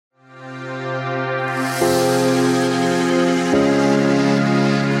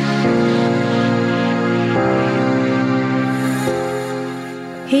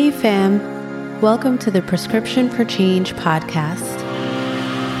fam. Welcome to the Prescription for Change podcast.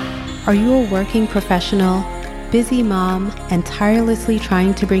 Are you a working professional, busy mom, and tirelessly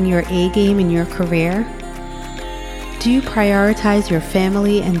trying to bring your A game in your career? Do you prioritize your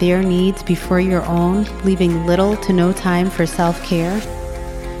family and their needs before your own, leaving little to no time for self-care?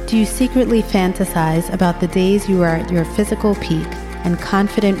 Do you secretly fantasize about the days you are at your physical peak and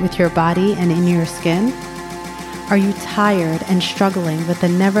confident with your body and in your skin? Are you tired and struggling with the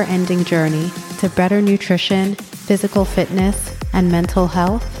never-ending journey to better nutrition, physical fitness, and mental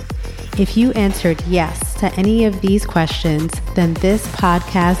health? If you answered yes to any of these questions, then this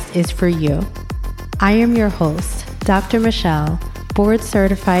podcast is for you. I am your host, Dr. Michelle,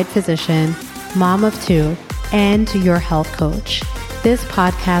 board-certified physician, mom of two, and your health coach. This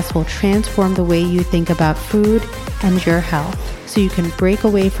podcast will transform the way you think about food and your health so you can break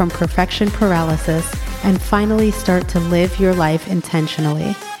away from perfection paralysis and finally start to live your life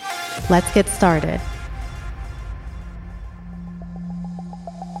intentionally. Let's get started.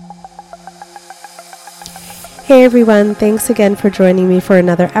 Hey everyone, thanks again for joining me for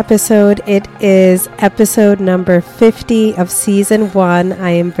another episode. It is episode number 50 of season 1.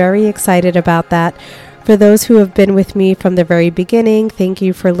 I am very excited about that. For those who have been with me from the very beginning, thank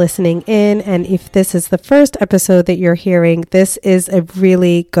you for listening in. And if this is the first episode that you're hearing, this is a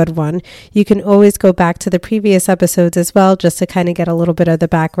really good one. You can always go back to the previous episodes as well, just to kind of get a little bit of the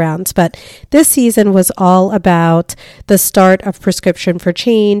background. But this season was all about the start of Prescription for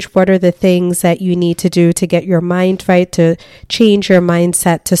Change. What are the things that you need to do to get your mind right, to change your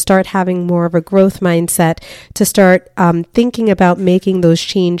mindset, to start having more of a growth mindset, to start thinking about making those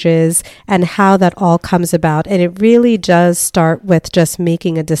changes and how that all comes about. And it really does start with just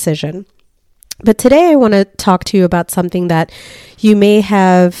making a decision. But today I want to talk to you about something that you may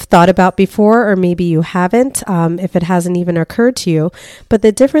have thought about before, or maybe you haven't, if it hasn't even occurred to you, but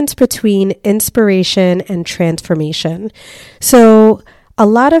the difference between inspiration and transformation. So a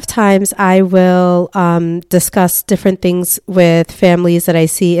lot of times I will discuss different things with families that I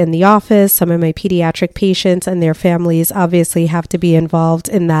see in the office. Some of my pediatric patients and their families obviously have to be involved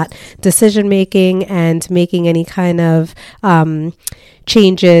in that decision making and making any kind of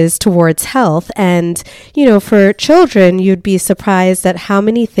changes towards health. And, you know, for children, you'd be surprised at how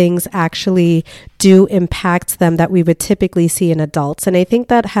many things actually do impact them that we would typically see in adults. And I think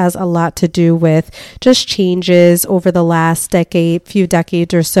that has a lot to do with just changes over the last few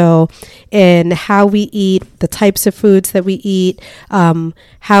decades or so in how we eat, the types of foods that we eat,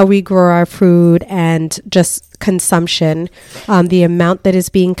 how we grow our food, and just consumption, the amount that is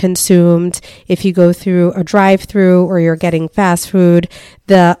being consumed. If you go through a drive-through or you're getting fast food,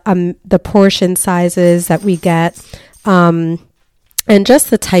 the portion sizes that we get, and just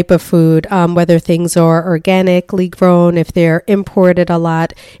the type of food, whether things are organically grown, if they're imported a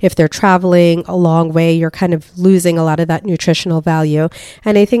lot, if they're traveling a long way, you're kind of losing a lot of that nutritional value.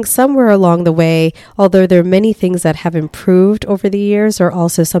 And I think somewhere along the way, although there are many things that have improved over the years, there are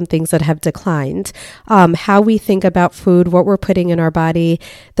also some things that have declined. How we think about food, what we're putting in our body,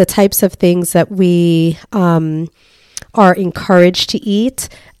 the types of things that we are encouraged to eat.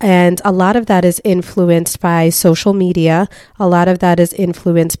 And a lot of that is influenced by social media. A lot of that is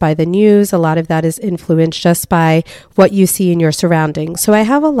influenced by the news. A lot of that is influenced just by what you see in your surroundings. So I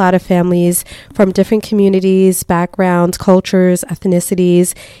have a lot of families from different communities, backgrounds, cultures,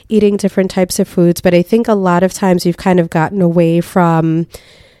 ethnicities, eating different types of foods. But I think a lot of times we've kind of gotten away from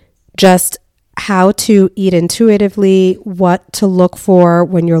just how to eat intuitively, what to look for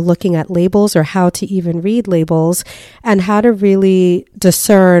when you're looking at labels, or how to even read labels, and how to really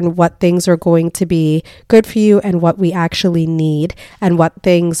discern what things are going to be good for you and what we actually need, and what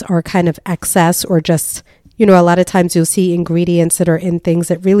things are kind of excess, or just, you know, a lot of times you'll see ingredients that are in things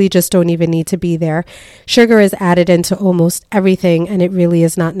that really just don't even need to be there. Sugar is added into almost everything, and it really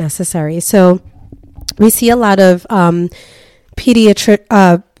is not necessary. So we see a lot of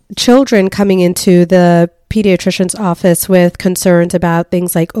children coming into the pediatrician's office with concerns about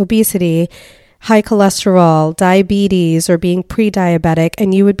things like obesity, high cholesterol, diabetes, or being pre-diabetic,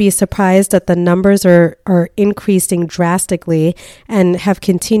 and you would be surprised that the numbers are increasing drastically and have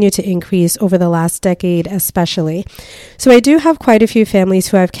continued to increase over the last decade especially. So I do have quite a few families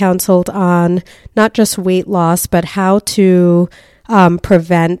who I've counseled on not just weight loss, but how to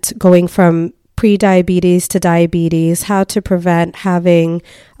prevent going from pre-diabetes to diabetes, how to prevent having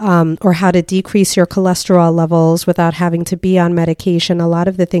or how to decrease your cholesterol levels without having to be on medication. A lot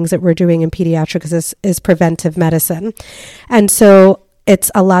of the things that we're doing in pediatrics is preventive medicine. And so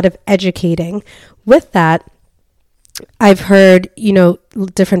it's a lot of educating. With that, I've heard,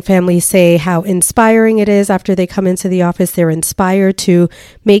 different families say how inspiring it is after they come into the office. They're inspired to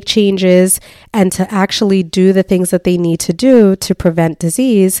make changes and to actually do the things that they need to do to prevent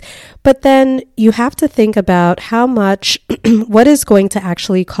disease. But then you have to think about how much, what is going to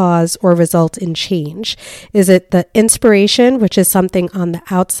actually cause or result in change. Is it the inspiration, which is something on the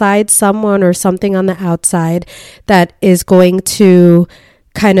outside, someone or something on the outside that is going to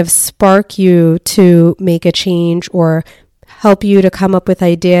kind of spark you to make a change or help you to come up with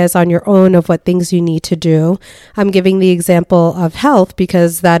ideas on your own of what things you need to do? I'm giving the example of health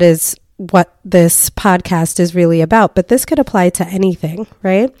because that is what this podcast is really about, but this could apply to anything,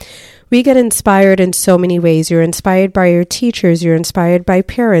 right? We get inspired in so many ways. You're inspired by your teachers, you're inspired by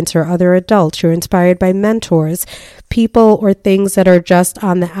parents or other adults, you're inspired by mentors, people or things that are just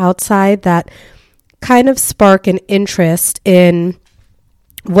on the outside that kind of spark an interest in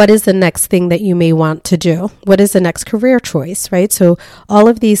what is the next thing that you may want to do? What is the next career choice, right? So all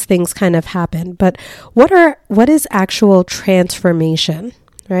of these things kind of happen. But what is actual transformation,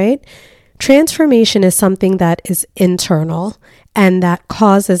 right? Transformation is something that is internal and that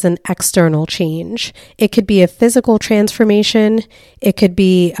causes an external change. It could be a physical transformation. It could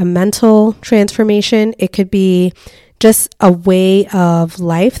be a mental transformation. It could be just a way of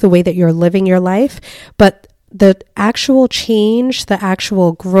life, the way that you're living your life. But the actual change, the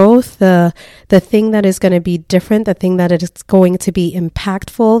actual growth, the thing that is going to be different, the thing that is going to be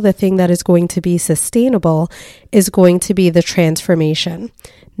impactful, the thing that is going to be sustainable is going to be the transformation,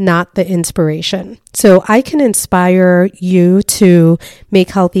 not the inspiration. So I can inspire you to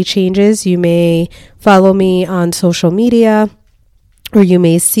make healthy changes. You may follow me on social media, or you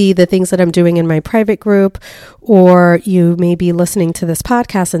may see the things that I'm doing in my private group, or you may be listening to this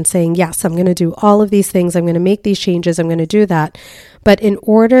podcast and saying, yes, I'm going to do all of these things. I'm going to make these changes. I'm going to do that. But in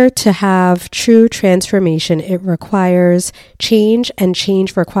order to have true transformation, it requires change, and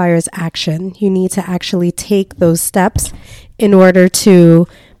change requires action. You need to actually take those steps in order to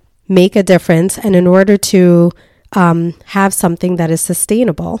make a difference and in order to have something that is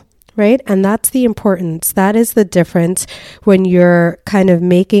sustainable. Right? And that's the importance. That is the difference when you're kind of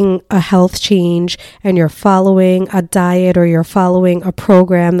making a health change and you're following a diet or you're following a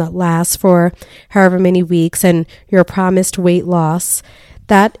program that lasts for however many weeks and you're promised weight loss.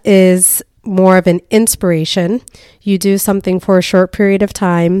 That is more of an inspiration. You do something for a short period of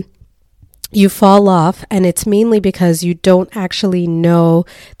time, you fall off, and it's mainly because you don't actually know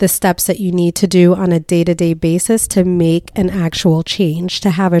the steps that you need to do on a day-to-day basis to make an actual change, to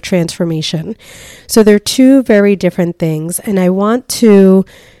have a transformation. So they're two very different things, and I want to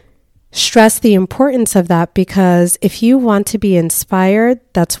stress the importance of that because if you want to be inspired,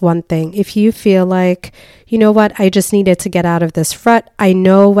 that's one thing. If you feel like, you know what, I just needed to get out of this rut. I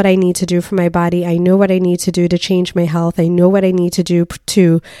know what I need to do for my body. I know what I need to do to change my health. I know what I need to do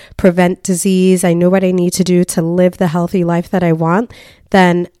to prevent disease. I know what I need to do to live the healthy life that I want.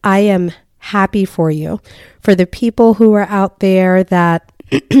 Then I am happy for you. For the people who are out there that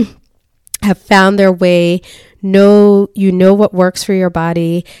have found their way, you know what works for your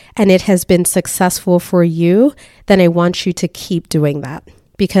body, and it has been successful for you, then I want you to keep doing that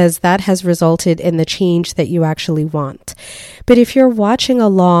because that has resulted in the change that you actually want. But if you're watching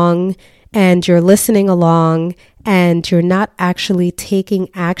along and you're listening along and you're not actually taking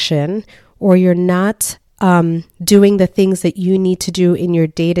action, or you're not doing the things that you need to do in your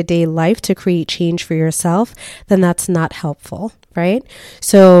day-to-day life to create change for yourself, then that's not helpful, right?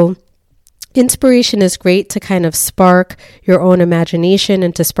 So inspiration is great to kind of spark your own imagination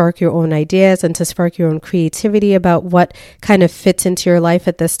and to spark your own ideas and to spark your own creativity about what kind of fits into your life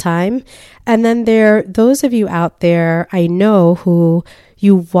at this time. And then there are those of you out there I know who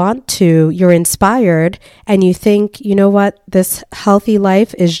you're inspired and you think, you know what, this healthy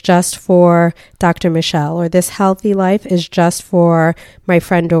life is just for Dr. Michelle, or this healthy life is just for my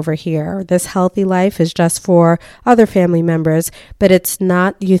friend over here, or this healthy life is just for other family members, but it's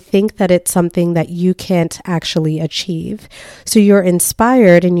not. You think that it's something that you can't actually achieve. So you're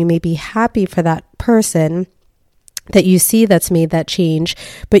inspired and you may be happy for that person that you see that's made that change,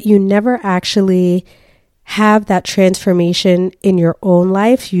 but you never actually have that transformation in your own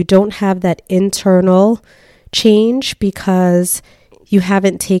life. You don't have that internal change because you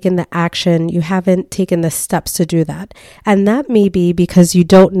haven't taken the action, you haven't taken the steps to do that. And that may be because you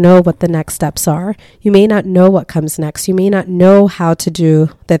don't know what the next steps are. You may not know what comes next. You may not know how to do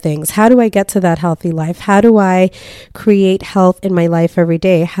the things. How do I get to that healthy life? How do I create health in my life every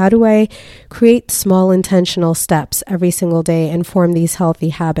day? How do I create small intentional steps every single day and form these healthy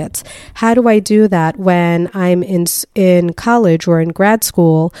habits? How do I do that when I'm in college or in grad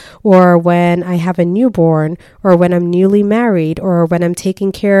school, or when I have a newborn, or when I'm newly married, or when I'm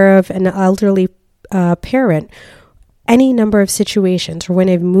taking care of an elderly parent? Any number of situations, or when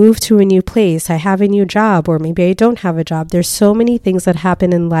I've moved to a new place, I have a new job, or maybe I don't have a job. There's so many things that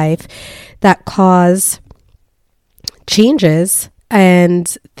happen in life that cause changes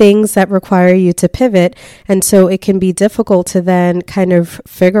and things that require you to pivot. And so it can be difficult to then kind of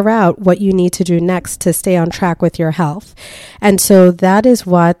figure out what you need to do next to stay on track with your health. And so that is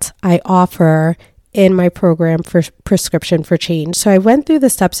what I offer in my program for Prescription for Change. So I went through the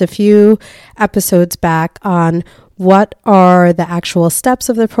steps a few episodes back on what are the actual steps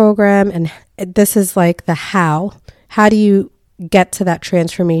of the program. And this is like the how. How do you get to that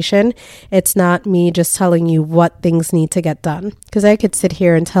transformation? It's not me just telling you what things need to get done, because I could sit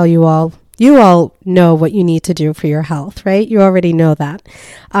here and tell you all know what you need to do for your health, right? You already know that.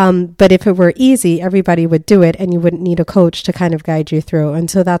 But if it were easy, everybody would do it and you wouldn't need a coach to kind of guide you through. And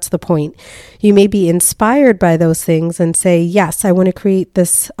so that's the point. You may be inspired by those things and say, yes, I want to create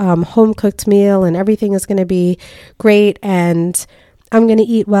this home cooked meal and everything is going to be great and I'm going to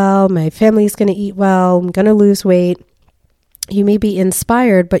eat well. My family's going to eat well. I'm going to lose weight. You may be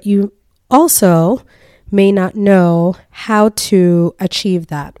inspired, but you also may not know how to achieve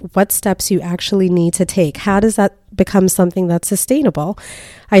that, what steps you actually need to take. How does that become something that's sustainable?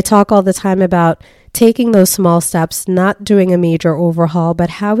 I talk all the time about taking those small steps, not doing a major overhaul, but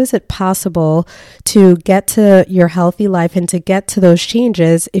how is it possible to get to your healthy life and to get to those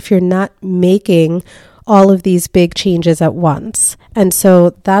changes if you're not making all of these big changes at once? And so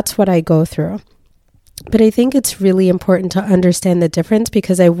that's what I go through. But I think it's really important to understand the difference,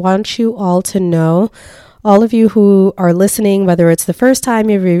 because I want you all to know, all of you who are listening, whether it's the first time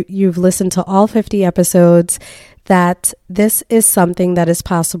you've listened to all 50 episodes, that this is something that is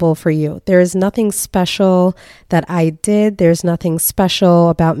possible for you. There is nothing special that I did. There's nothing special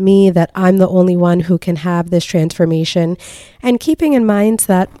about me that I'm the only one who can have this transformation. And keeping in mind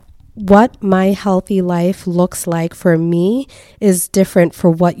that what my healthy life looks like for me is different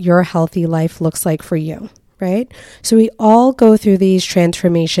for what your healthy life looks like for you, right? So we all go through these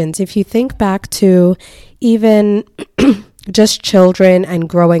transformations. If you think back to even just children and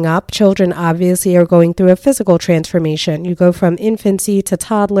growing up, children obviously are going through a physical transformation. You go from infancy to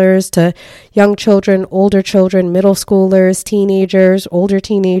toddlers to young children, older children, middle schoolers, teenagers, older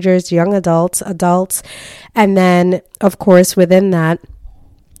teenagers, young adults. And then, of course, within that,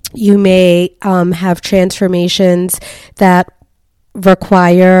 you may have transformations that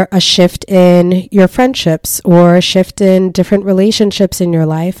require a shift in your friendships or a shift in different relationships in your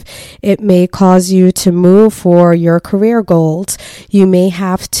life. It may cause you to move for your career goals. You may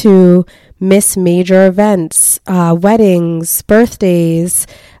have to miss major events, weddings, birthdays,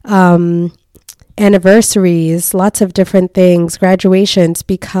 anniversaries, lots of different things, graduations,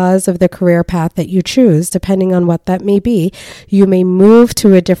 because of the career path that you choose, depending on what that may be. You may move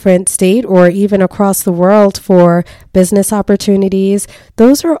to a different state or even across the world for business opportunities.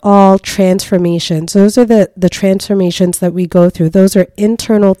 Those are all transformations. Those are the transformations that we go through. Those are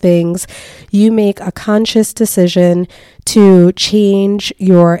internal things. You make a conscious decision to change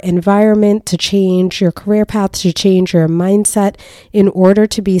your environment, to change your career path, to change your mindset in order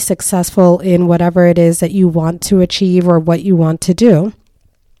to be successful in whatever it is that you want to achieve or what you want to do.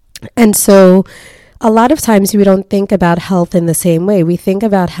 And so a lot of times we don't think about health in the same way. We think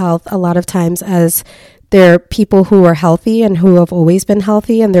about health a lot of times as there are people who are healthy and who have always been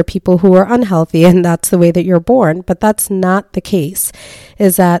healthy, and there are people who are unhealthy, and that's the way that you're born. But that's not the case.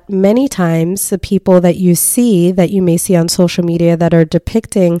 Is that many times the people that you see, that you may see on social media, that are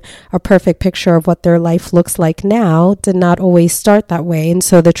depicting a perfect picture of what their life looks like now, did not always start that way. And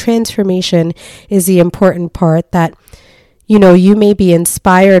so the transformation is the important part, that, you know, you may be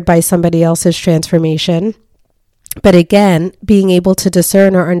inspired by somebody else's transformation. But again, being able to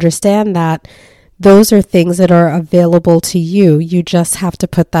discern or understand that those are things that are available to you. You just have to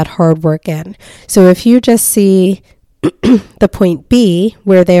put that hard work in. So if you just see the point B,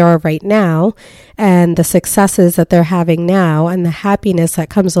 where they are right now, and the successes that they're having now, and the happiness that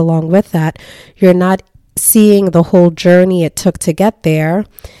comes along with that, you're not seeing the whole journey it took to get there,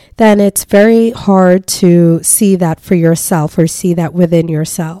 then it's very hard to see that for yourself or see that within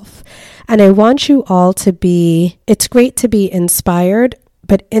yourself. And I want you all to it's great to be inspired,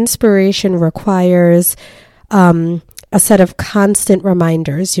 but inspiration requires a set of constant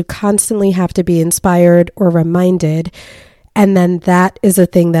reminders. You constantly have to be inspired or reminded, and then that is a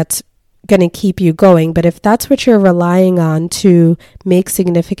thing that's going to keep you going. But if that's what you're relying on to make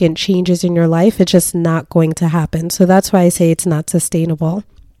significant changes in your life, it's just not going to happen. So that's why I say it's not sustainable.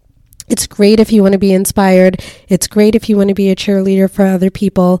 It's great if you want to be inspired. It's great if you want to be a cheerleader for other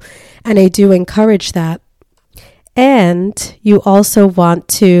people. And I do encourage that. And you also want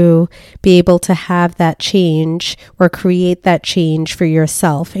to be able to have that change or create that change for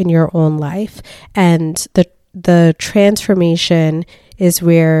yourself in your own life. And the transformation is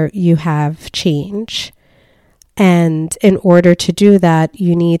where you have change. And in order to do that,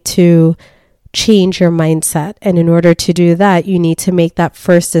 you need to change your mindset. And in order to do that, you need to make that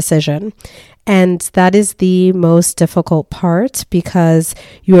first decision. And that is the most difficult part, because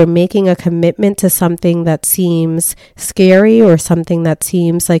you are making a commitment to something that seems scary, or something that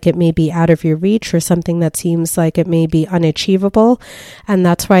seems like it may be out of your reach, or something that seems like it may be unachievable. And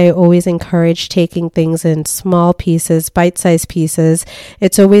that's why I always encourage taking things in small pieces, bite-sized pieces.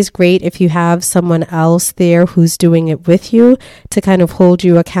 It's always great if you have someone else there who's doing it with you to kind of hold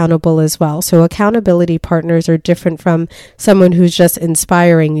you accountable as well. So accountability partners are different from someone who's just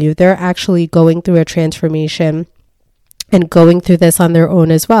inspiring you. They're actually going through a transformation and going through this on their own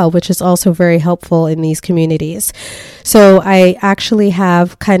as well, which is also very helpful in these communities. So I actually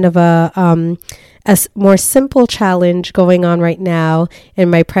have kind of a more simple challenge going on right now in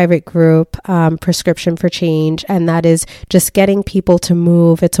my private group, Prescription for Change, and that is just getting people to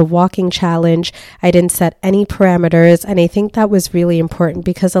move. It's a walking challenge. I didn't set any parameters, and I think that was really important,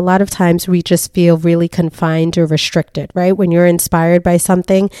 because a lot of times we just feel really confined or restricted, right? When you're inspired by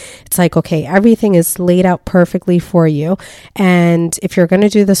something, it's like, okay, everything is laid out perfectly for you. And if you're going to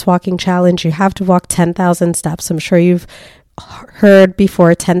do this walking challenge, you have to walk 10,000 steps. I'm sure you've heard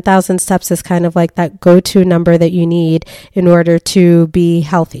before, 10,000 steps is kind of like that go-to number that you need in order to be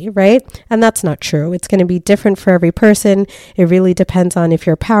healthy, right? And that's not true. It's going to be different for every person. It really depends on if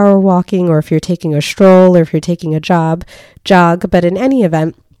you're power walking, or if you're taking a stroll, or if you're taking a jog. But in any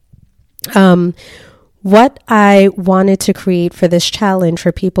event, what I wanted to create for this challenge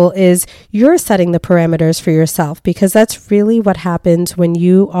for people is you're setting the parameters for yourself, because that's really what happens when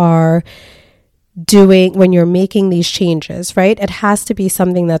you're making these changes, right? It has to be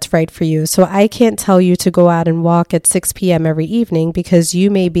something that's right for you. So I can't tell you to go out and walk at 6 p.m. every evening, because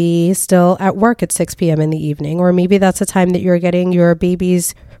you may be still at work at 6 p.m. in the evening, or maybe that's the time that you're getting your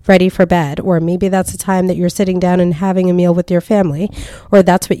babies ready for bed, or maybe that's the time that you're sitting down and having a meal with your family, or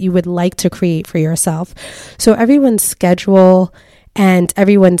that's what you would like to create for yourself. So everyone's schedule and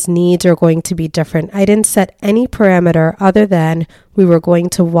everyone's needs are going to be different. I didn't set any parameter other than we were going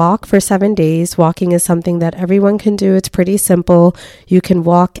to walk for 7 days. Walking is something that everyone can do. It's pretty simple. You can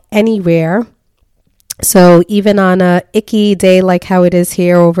walk anywhere. So even on a icky day like how it is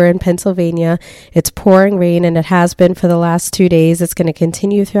here over in Pennsylvania, it's pouring rain, and it has been for the last 2 days. It's going to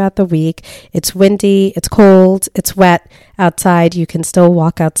continue throughout the week. It's windy, it's cold, it's wet outside. You can still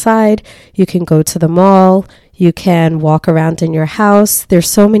walk outside. You can go to the mall. You can walk around in your house. There's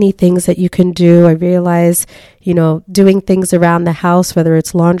so many things that you can do. I realize, doing things around the house, whether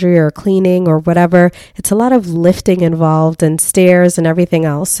it's laundry or cleaning or whatever, it's a lot of lifting involved, and stairs and everything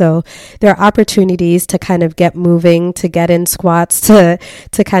else. So there are opportunities to kind of get moving, to get in squats, to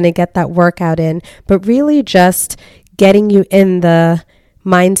kind of get that workout in, but really just getting you in the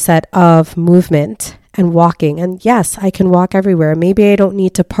mindset of movement and walking. And yes, I can walk everywhere. Maybe I don't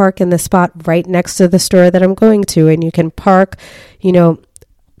need to park in the spot right next to the store that I'm going to, and you can park,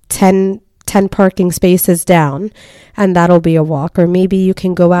 10 parking spaces down, and that'll be a walk. Or maybe you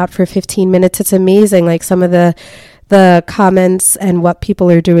can go out for 15 minutes. It's amazing, like some of the comments and what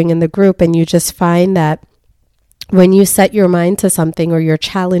people are doing in the group, and you just find that when you set your mind to something, or you're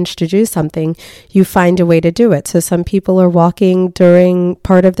challenged to do something, you find a way to do it. So some people are walking during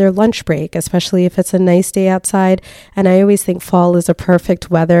part of their lunch break, especially if it's a nice day outside. And I always think fall is a perfect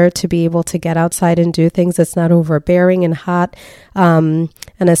weather to be able to get outside and do things. It's not overbearing and hot. And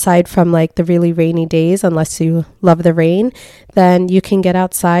aside from like the really rainy days, unless you love the rain, then you can get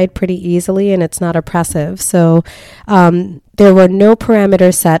outside pretty easily, and it's not oppressive. So there were no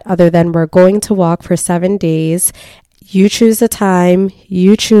parameters set other than we're going to walk for 7 days. You choose the time,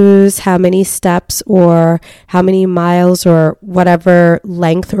 you choose how many steps or how many miles or whatever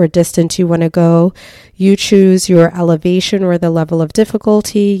length or distance you want to go. You choose your elevation or the level of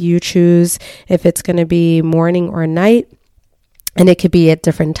difficulty. You choose if it's going to be morning or night, and it could be at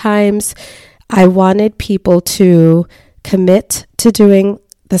different times. I wanted people to commit to doing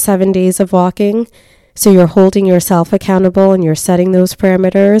the 7 days of walking. So you're holding yourself accountable and you're setting those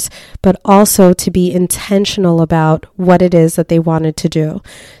parameters, but also to be intentional about what it is that they wanted to do.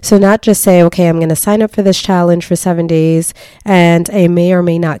 So not just say, okay, I'm going to sign up for this challenge for 7 days and I may or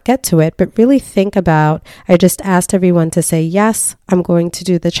may not get to it, but really think about, I just asked everyone to say, yes, I'm going to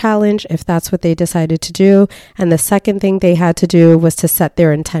do the challenge if that's what they decided to do. And the second thing they had to do was to set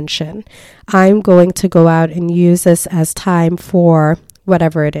their intention. I'm going to go out and use this as time for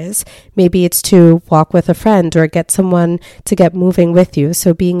whatever it is. Maybe it's to walk with a friend or get someone to get moving with you.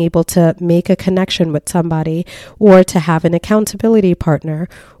 So being able to make a connection with somebody, or to have an accountability partner,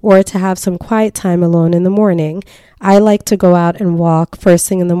 or to have some quiet time alone in the morning. I like to go out and walk first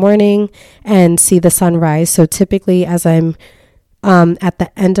thing in the morning and see the sunrise. So typically as I'm at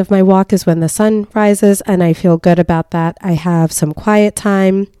the end of my walk is when the sun rises, and I feel good about that. I have some quiet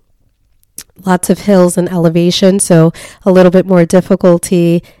time. Lots of hills and elevation, so a little bit more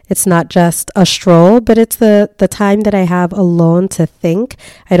difficulty. It's not just a stroll, but it's the time that I have alone to think.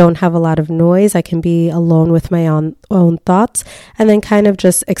 I don't have a lot of noise. I can be alone with my own thoughts, and then kind of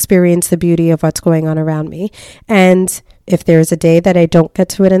just experience the beauty of what's going on around me. And if there's a day that I don't get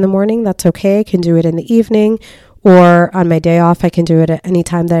to it in the morning, that's okay. I can do it in the evening, or on my day off, I can do it at any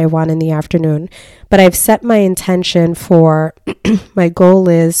time that I want in the afternoon. But I've set my intention for, my goal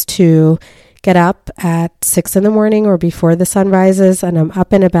is to get up at 6 in the morning or before the sun rises, and I'm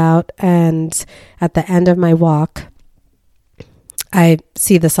up and about, and at the end of my walk, I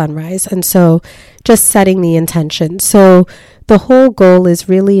see the sunrise. And so just setting the intention. So the whole goal is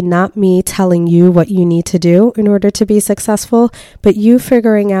really not me telling you what you need to do in order to be successful, but you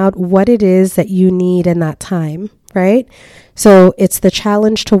figuring out what it is that you need in that time, right? So it's the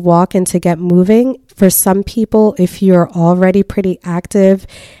challenge to walk and to get moving. For some people, if you're already pretty active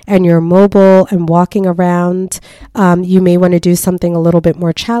and you're mobile and walking around, you may want to do something a little bit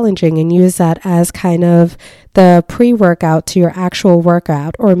more challenging and use that as kind of the pre-workout to your actual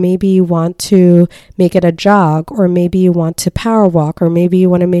workout. Or maybe you want to make it a jog, or maybe you want to power walk, or maybe you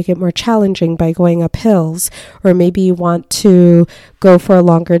want to make it more challenging by going up hills, or maybe you want to go for a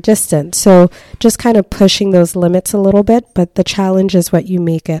longer distance. So just kind of pushing those limits a little bit, but the challenge is what you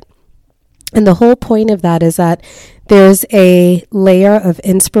make it. And the whole point of that is that there's a layer of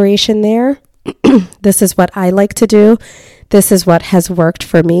inspiration there. This is what I like to do. This is what has worked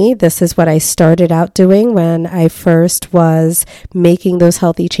for me. This is what I started out doing when I first was making those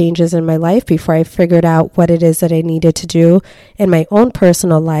healthy changes in my life, before I figured out what it is that I needed to do in my own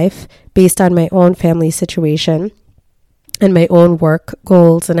personal life based on my own family situation and my own work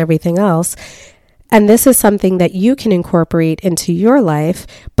goals and everything else. And this is something that you can incorporate into your life,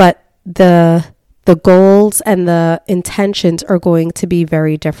 but the goals and the intentions are going to be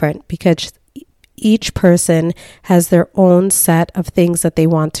very different, because each person has their own set of things that they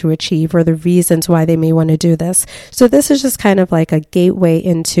want to achieve, or the reasons why they may want to do this. So this is just kind of like a gateway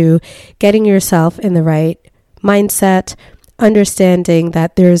into getting yourself in the right mindset, understanding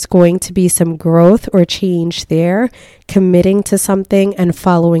that there's going to be some growth or change there, committing to something and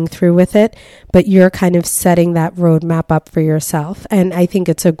following through with it, but you're kind of setting that roadmap up for yourself. And I think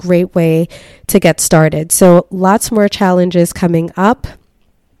it's a great way to get started. So lots more challenges coming up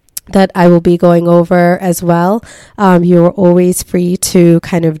that I will be going over as well. You're always free to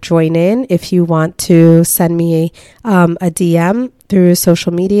kind of join in if you want to send me a DM through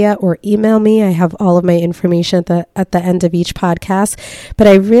social media or email me. I have all of my information at the end of each podcast, but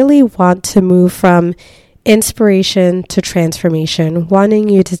I really want to move from inspiration to transformation, wanting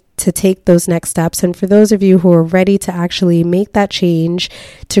you to take those next steps. And for those of you who are ready to actually make that change,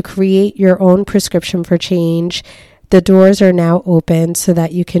 to create your own prescription for change, the doors are now open so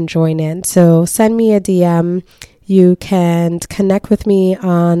that you can join in. So send me a DM. You can connect with me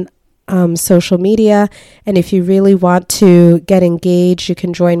on social media. And if you really want to get engaged, you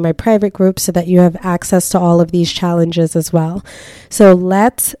can join my private group so that you have access to all of these challenges as well. So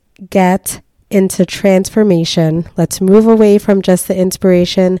let's get into transformation. Let's move away from just the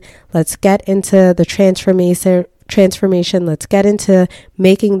inspiration. Let's get into the transformation. Let's get into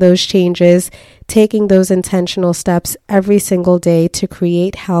making those changes, taking those intentional steps every single day to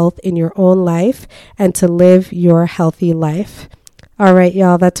create health in your own life and to live your healthy life. All right,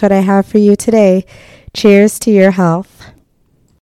 y'all, that's what I have for you today. Cheers to your health.